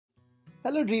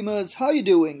Hello dreamers, how you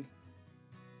doing?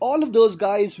 All of those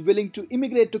guys willing to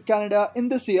immigrate to Canada in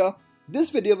this year, this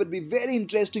video would be very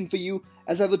interesting for you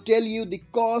as I would tell you the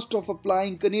cost of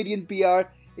applying Canadian PR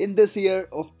in this year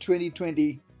of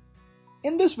 2020.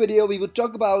 In this video, we would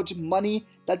talk about money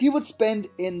that you would spend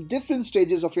in different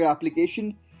stages of your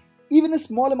application. Even a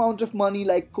small amount of money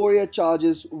like courier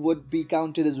charges would be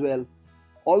counted as well.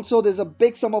 Also, there's a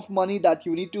big sum of money that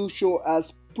you need to show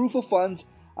as proof of funds.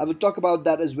 I will talk about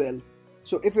that as well.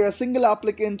 So if you're a single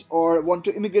applicant or want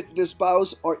to immigrate with your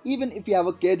spouse, or even if you have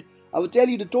a kid, I will tell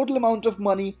you the total amount of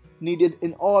money needed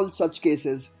in all such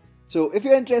cases. So if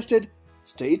you're interested,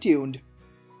 stay tuned.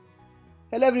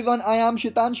 Hello everyone, I am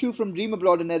Shitanshu from Dream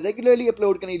Abroad and I regularly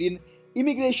upload Canadian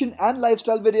immigration and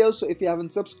lifestyle videos. So if you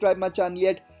haven't subscribed my channel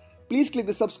yet, please click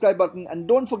the subscribe button and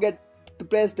don't forget to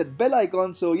press that bell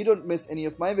icon so you don't miss any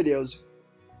of my videos.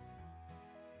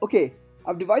 Okay,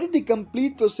 I've divided the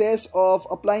complete process of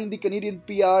applying the Canadian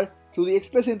PR through the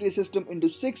Express Entry system into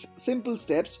 6 simple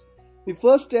steps. The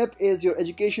first step is your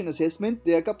education assessment.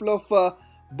 There are a couple of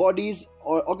bodies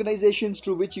or organizations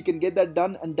through which you can get that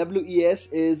done, and WES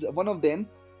is one of them.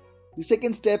 The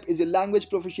second step is your language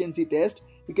proficiency test.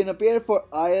 You can appear for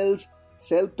IELTS,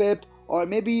 CELPIP, or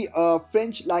maybe a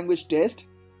French language test.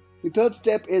 The third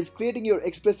step is creating your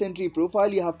Express Entry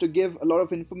profile. You have to give a lot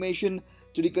of information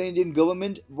to the Canadian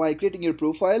government while creating your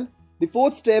profile. The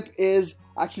fourth step is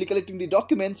actually collecting the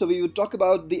documents. So we would talk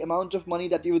about the amount of money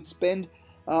that you would spend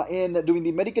in doing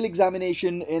the medical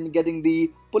examination, in getting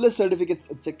the police certificates,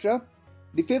 etc.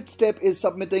 The fifth step is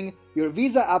submitting your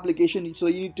visa application. So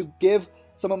you need to give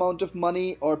some amount of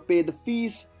money or pay the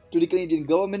fees to the Canadian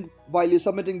government while you're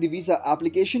submitting the visa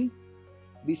application.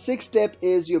 The sixth step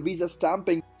is your visa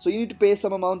stamping. So you need to pay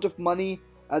some amount of money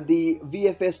at the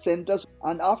VFS centers.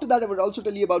 And after that, I would also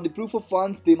tell you about the proof of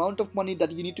funds, the amount of money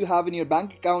that you need to have in your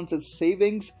bank accounts as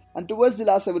savings. And towards the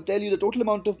last, I would tell you the total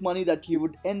amount of money that you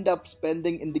would end up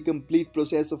spending in the complete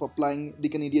process of applying the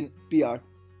Canadian PR.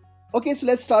 Okay, so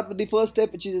let's start with the first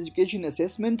step, which is education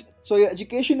assessment. So your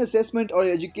education assessment or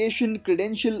your education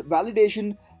credential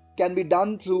validation can be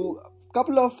done through a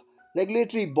couple of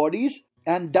regulatory bodies,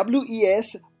 and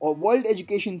WES or World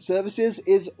Education Services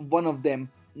is one of them.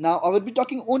 Now I will be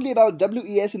talking only about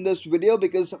WES in this video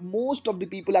because most of the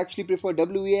people actually prefer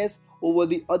WES over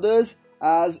the others,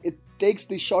 as it takes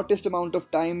the shortest amount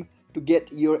of time to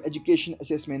get your education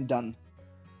assessment done.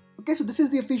 Okay, so this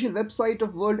is the official website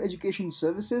of World Education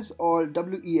Services or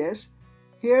WES.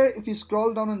 Here, if you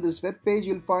scroll down on this web page,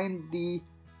 you'll find the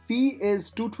fee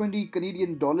is $220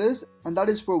 Canadian, and that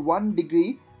is for 1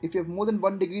 degree. If you have more than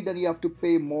 1 degree, then you have to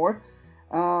pay more,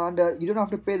 and you don't have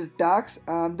to pay the tax.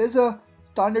 And there's a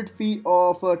standard fee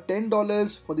of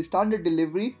 $10 for the standard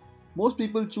delivery. Most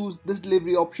people choose this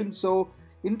delivery option. So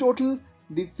in total,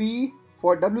 the fee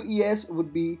for WES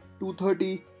would be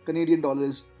 $230 Canadian.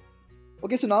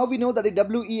 Okay, so now we know that the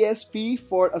WES fee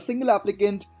for a single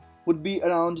applicant would be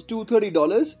around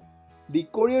 $230. The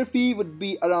courier fee would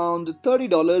be around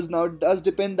 $30. Now it does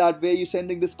depend that where you're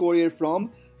sending this courier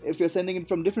from. If you're sending it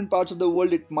from different parts of the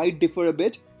world, it might differ a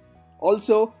bit.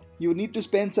 Also, you need to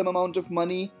spend some amount of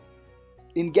money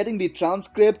in getting the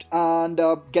transcript and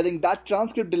getting that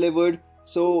transcript delivered.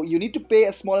 So you need to pay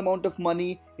a small amount of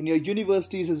money in your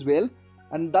universities as well.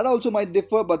 And that also might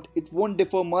differ, but it won't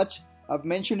differ much. I've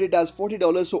mentioned it as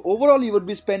 $40. So overall, you would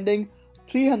be spending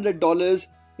 $300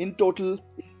 in total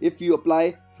if you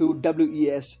apply through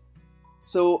WES.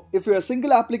 So if you're a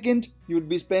single applicant, you would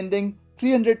be spending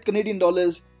 $300 Canadian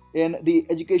in the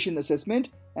education assessment.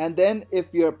 And then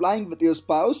if you're applying with your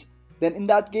spouse, then in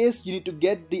that case you need to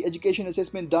get the education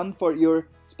assessment done for your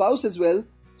spouse as well.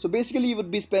 So basically you would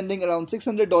be spending around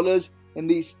 $600 in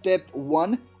the step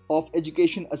 1 of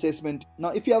education assessment. Now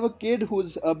if you have a kid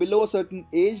who's below a certain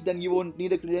age, then you won't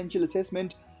need a credential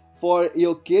assessment for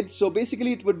your kids. So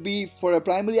basically it would be for a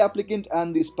primary applicant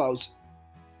and the spouse.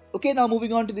 Okay, now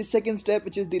moving on to the second step,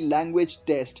 which is the language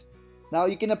test. Now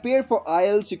you can appear for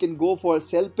IELTS, you can go for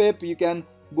CELPIP, you can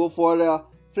go for a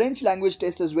French language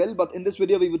test as well, but in this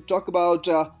video we would talk about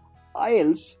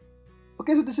IELTS.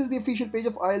 Okay, so this is the official page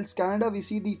of IELTS Canada. We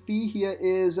see the fee here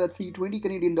is $320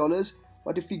 Canadian,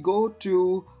 but if we go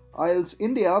to IELTS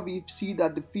India, we see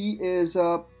that the fee is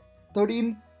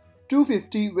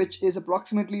 $13,250, which is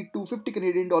approximately $250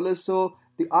 Canadian. So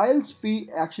the IELTS fee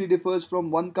actually differs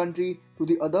from one country to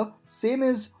the other. Same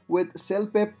is with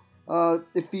CELPIP.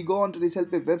 If we go onto the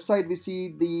CELPIP website, we see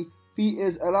the fee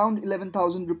is around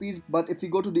 11,000 rupees, but if you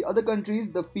go to the other countries,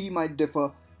 the fee might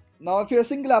differ. Now if you're a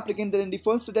single applicant, then in the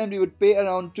first attempt you would pay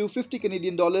around $250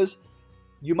 Canadian.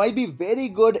 You might be very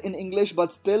good in English,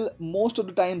 but still most of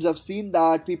the times I've seen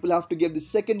that people have to give the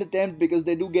second attempt because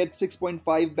they do get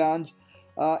 6.5 bands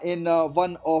in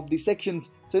one of the sections.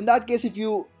 So in that case, if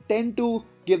you tend to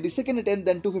give the second attempt,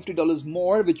 then $250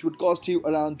 more, which would cost you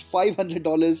around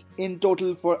 $500 in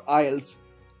total for IELTS.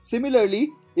 Similarly,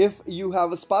 if you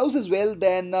have a spouse as well,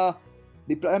 then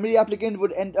the primary applicant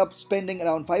would end up spending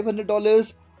around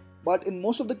 $500. But in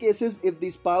most of the cases, if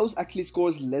the spouse actually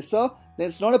scores lesser, then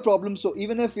it's not a problem. So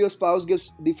even if your spouse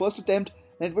gives the first attempt,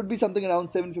 then it would be something around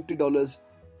 $750.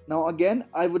 Now again,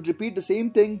 I would repeat the same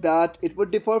thing, that it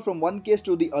would differ from one case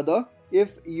to the other.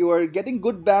 If you are getting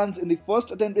good bands in the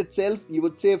first attempt itself, you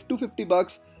would save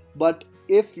 $250. But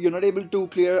if you're not able to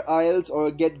clear IELTS or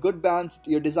get good bands,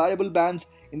 your desirable bands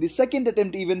in the second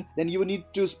attempt even, then you would need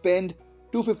to spend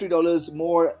 $250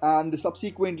 more and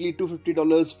subsequently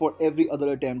 $250 for every other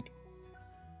attempt.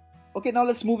 Okay, now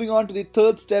let's moving on to the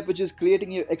third step, which is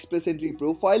creating your Express Entry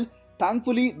profile.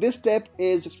 Thankfully, this step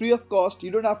is free of cost.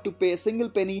 You don't have to pay a single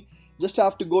penny. Just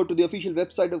have to go to the official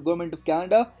website of Government of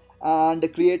Canada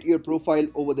and create your profile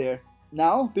over there.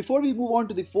 Now, before we move on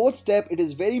to the fourth step, it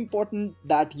is very important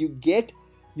that you get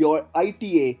your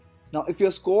ITA. Now, if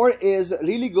your score is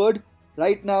really good,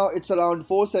 right now it's around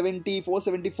 470,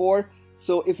 474.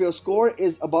 So if your score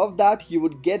is above that, you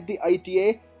would get the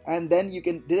ITA and then you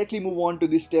can directly move on to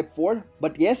the step 4.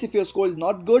 But yes, if your score is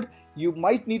not good, you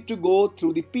might need to go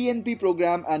through the PNP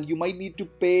program and you might need to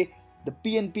pay the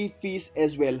PNP fees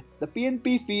as well. The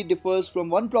PNP fee differs from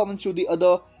one province to the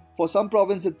other. For some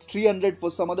province it's 300, for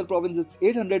some other province it's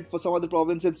 800, for some other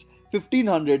province it's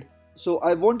 1500. So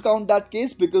I won't count that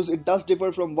case because it does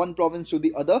differ from one province to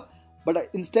the other. But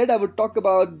instead I would talk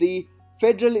about the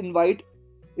federal invite.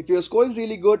 If your score is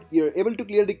really good, you're able to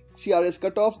clear the CRS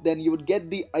cutoff, then you would get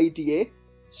the ITA.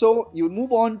 So you would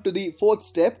move on to the fourth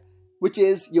step, which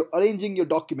is you're arranging your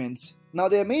documents. Now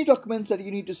there are many documents that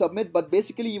you need to submit, but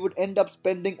basically you would end up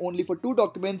spending only for 2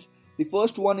 documents. The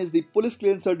first one is the police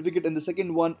clearance certificate and the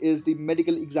second one is the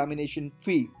medical examination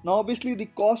fee. Now obviously the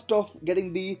cost of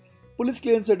getting the police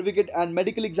clearance certificate and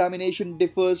medical examination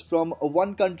differs from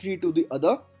one country to the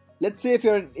other. Let's say if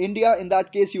you're in India, in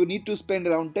that case you need to spend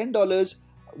around $10,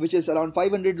 which is around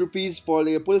 500 rupees for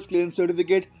your police clearance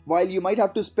certificate, while you might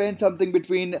have to spend something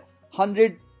between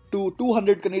 100 to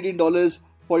 200 Canadian dollars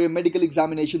for your medical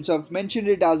examination. So I've mentioned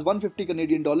it as 150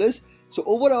 Canadian dollars. So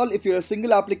overall, if you're a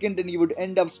single applicant, then you would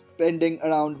end up spending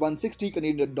around 160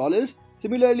 Canadian dollars.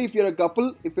 Similarly, if you're a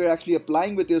couple, if you're actually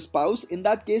applying with your spouse, in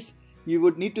that case, you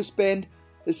would need to spend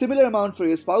a similar amount for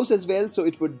your spouse as well. So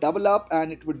it would double up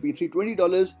and it would be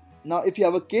 $320. Now, if you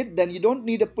have a kid, then you don't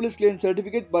need a police clearance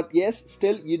certificate, but yes,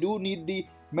 still you do need the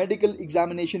medical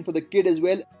examination for the kid as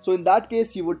well. So in that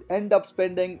case, you would end up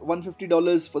spending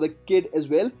 $150 for the kid as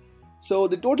well. So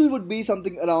the total would be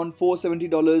something around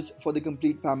 $470 for the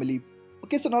complete family.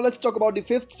 Okay, so now let's talk about the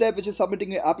fifth step, which is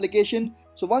submitting your application.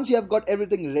 So once you have got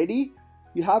everything ready,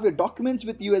 you have your documents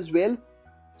with you as well.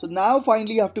 So now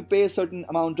finally you have to pay a certain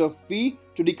amount of fee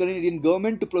to the Canadian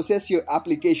government to process your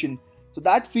application. So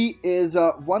that fee is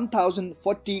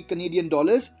 1,040 Canadian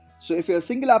dollars. So if you're a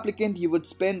single applicant, you would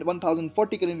spend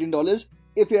 1,040 Canadian dollars.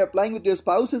 If you're applying with your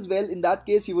spouse as well, in that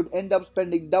case, you would end up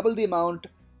spending double the amount,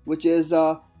 which is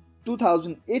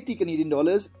 2,080 Canadian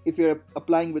dollars. If you're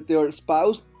applying with your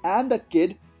spouse and a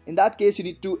kid, in that case, you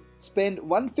need to spend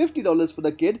 $150 for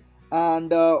the kid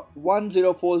and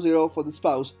 1,040 for the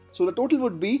spouse. So the total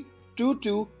would be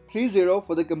 2,230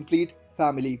 for the complete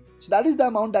family. So that is the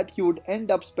amount that you would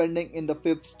end up spending in the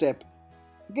fifth step.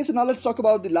 Okay, so now let's talk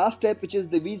about the last step, which is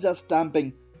the visa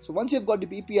stamping. So once you've got the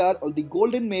PPR or the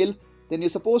golden mail, then you're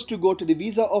supposed to go to the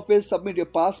visa office, submit your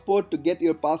passport to get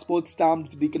your passport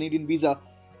stamped with the Canadian visa.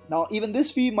 Now even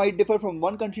this fee might differ from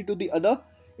one country to the other.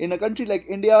 In a country like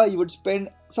India, you would spend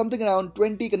something around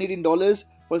 20 Canadian dollars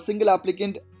for a single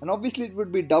applicant, and obviously it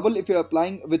would be double if you're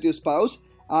applying with your spouse,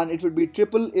 and it would be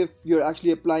triple if you're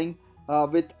actually applying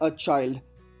with a child.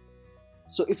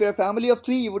 So if you're a family of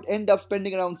 3, you would end up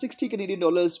spending around 60 Canadian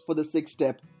dollars for the sixth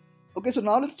step. Okay, so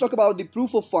now let's talk about the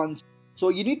proof of funds. So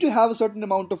you need to have a certain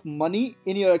amount of money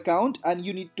in your account, and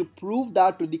you need to prove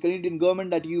that to the Canadian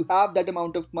government that you have that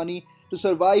amount of money to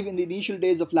survive in the initial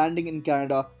days of landing in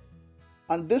Canada.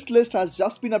 And this list has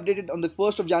just been updated on the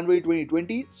 1st of January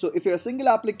 2020. So if you're a single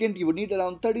applicant, you would need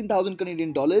around 13,000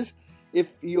 Canadian dollars. If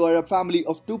you are a family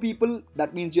of 2 people,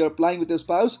 that means you're applying with your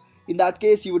spouse. In that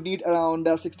case, you would need around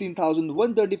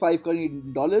 16,135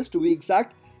 Canadian dollars to be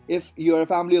exact. If you're a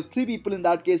family of 3 people, in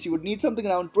that case, you would need something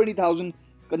around 20,000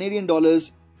 Canadian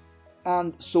dollars,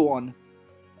 and so on.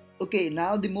 Okay,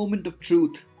 now the moment of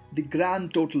truth, the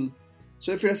grand total.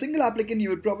 So if you're a single applicant, you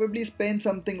would probably spend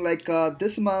something like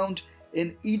this amount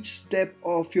in each step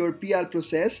of your PR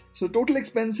process. So total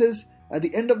expenses at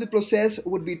the end of the process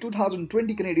would be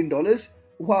 2020 Canadian dollars.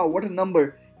 Wow, what a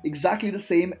number! Exactly the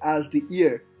same as the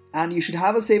year. And you should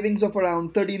have a savings of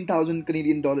around 13,000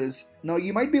 Canadian dollars. Now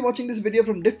you might be watching this video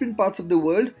from different parts of the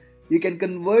world. You can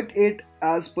convert it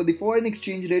as per the foreign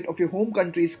exchange rate of your home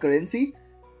country's currency.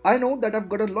 I know that I've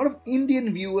got a lot of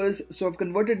Indian viewers, so I've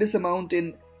converted this amount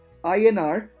in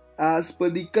INR as per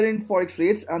the current forex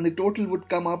rates, and the total would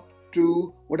come up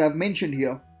to what I've mentioned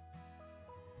here.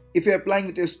 If you're applying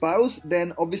with your spouse,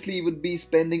 then obviously you would be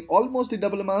spending almost the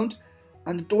double amount,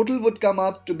 and the total would come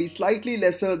up to be slightly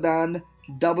lesser than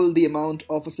double the amount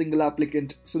of a single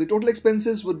applicant. So the total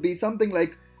expenses would be something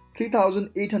like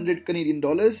 3,800 Canadian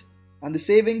dollars, and the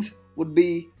savings would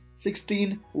be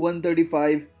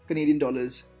 16,135 Canadian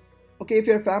dollars. Okay, if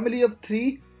you're a family of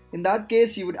 3, in that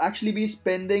case you would actually be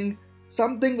spending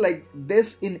something like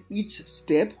this in each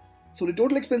step. So the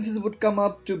total expenses would come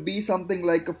up to be something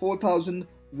like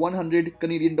 4,100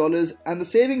 Canadian dollars, and the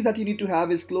savings that you need to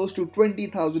have is close to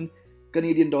 20,000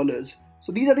 Canadian dollars.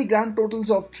 So these are the grand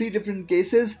totals of 3 different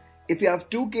cases. If you have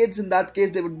 2 kids, in that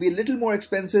case there would be a little more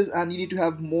expenses and you need to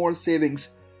have more savings.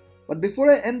 But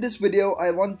before I end this video,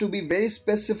 I want to be very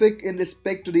specific in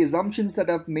respect to the assumptions that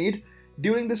I've made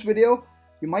during this video.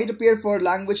 You might appear for a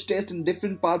language test in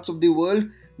different parts of the world.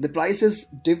 The prices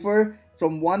differ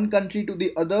from one country to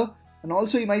the other, and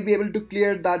also you might be able to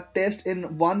clear that test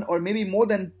in 1 or maybe more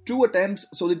than 2 attempts,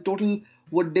 so the total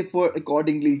would differ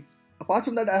accordingly. Apart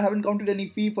from that, I haven't counted any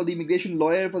fee for the immigration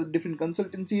lawyer for the different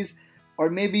consultancies,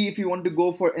 or maybe if you want to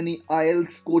go for any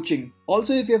IELTS coaching.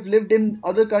 Also, if you have lived in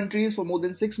other countries for more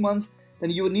than 6 months,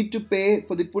 then you will need to pay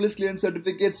for the police clearance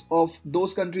certificates of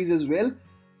those countries as well.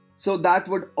 So that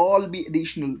would all be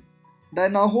additional. I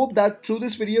now hope that through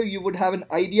this video you would have an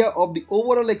idea of the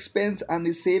overall expense and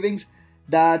the savings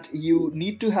that you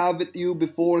need to have with you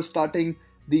before starting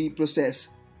the process.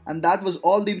 And that was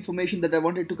all the information that I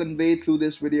wanted to convey through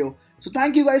this video. So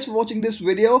thank you guys for watching this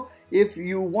video. If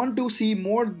you want to see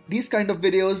more these kind of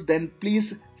videos, then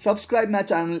please subscribe my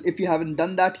channel if you haven't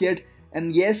done that yet.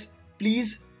 And yes,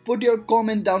 please put your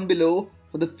comment down below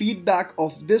for the feedback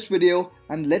of this video,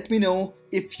 and let me know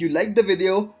if you like the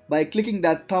video by clicking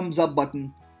that thumbs up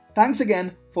button. Thanks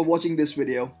again for watching this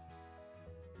video.